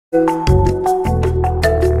The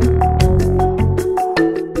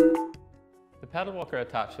pedal walker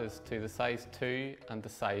attaches to the size 2 and the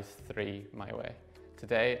size 3 MyWay.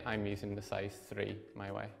 Today I'm using the size 3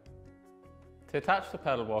 MyWay. To attach the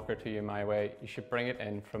pedal walker to your MyWay, you should bring it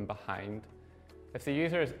in from behind. If the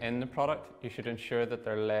user is in the product, you should ensure that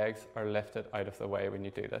their legs are lifted out of the way when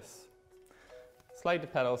you do this. Slide the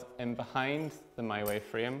pedals in behind the MyWay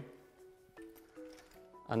frame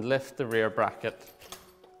and lift the rear bracket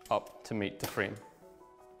up to meet the frame.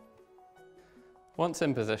 Once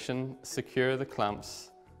in position, secure the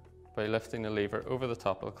clamps by lifting the lever over the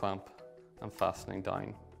top of the clamp and fastening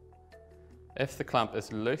down. If the clamp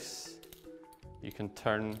is loose, you can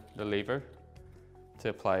turn the lever to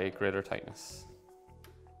apply greater tightness.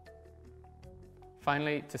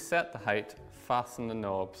 Finally, to set the height, fasten the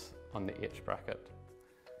knobs on the H bracket.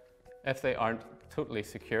 If they aren't totally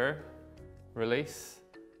secure, release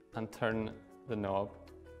and turn the knob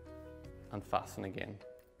and fasten again.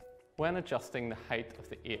 When adjusting the height of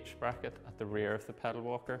the H bracket at the rear of the pedal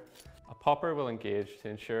walker, a popper will engage to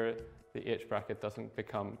ensure the H bracket doesn't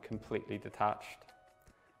become completely detached.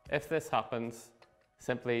 If this happens,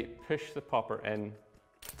 simply push the popper in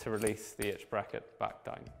to release the H bracket back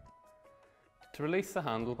down. To release the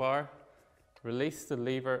handlebar, release the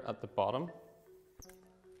lever at the bottom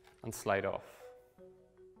and slide off.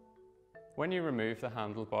 When you remove the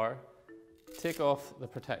handlebar, take off the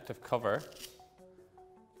protective cover,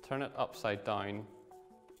 turn it upside down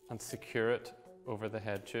and secure it over the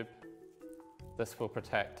head tube. This will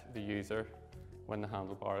protect the user when the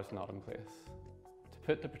handlebar is not in place. To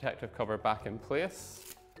put the protective cover back in place,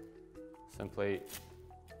 simply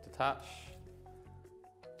detach,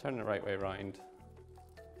 turn the right way round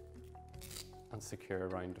and secure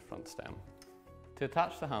around the front stem. To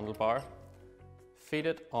attach the handlebar, feed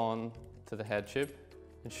it on to the head tube,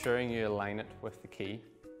 ensuring you align it with the key,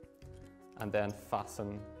 and then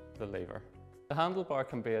fasten the lever. The handlebar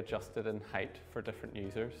can be adjusted in height for different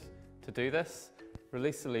users. To do this,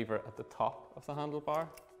 release the lever at the top of the handlebar,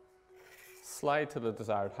 slide to the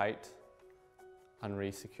desired height, and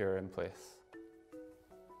re-secure in place.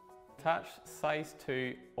 Attach size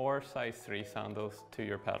 2 or size 3 sandals to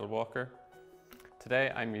your pedal walker.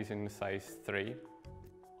 Today I'm using the size 3.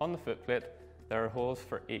 On the footplate, there are holes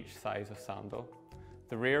for each size of sandal.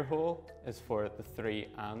 The rear hole is for the 3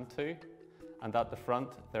 and 2, and at the front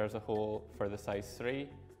there's a hole for the size 3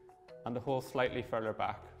 and a hole slightly further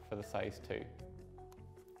back for the size 2.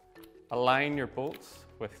 Align your bolts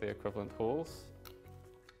with the equivalent holes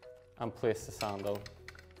and place the sandal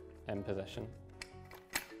in position.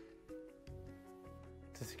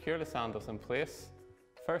 To secure the sandals in place,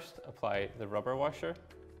 first apply the rubber washer,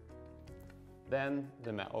 then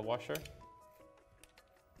the metal washer,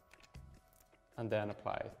 and then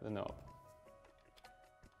apply the knob.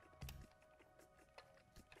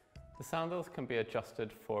 The sandals can be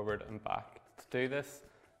adjusted forward and back. To do this,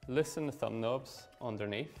 loosen the thumb knobs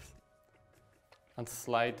underneath and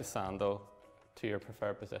slide the sandal to your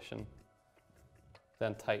preferred position.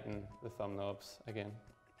 Then tighten the thumb knobs again.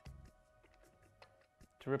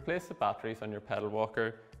 To replace the batteries on your pedal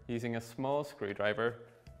walker, using a small screwdriver,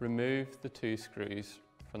 remove the 2 screws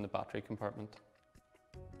from the battery compartment.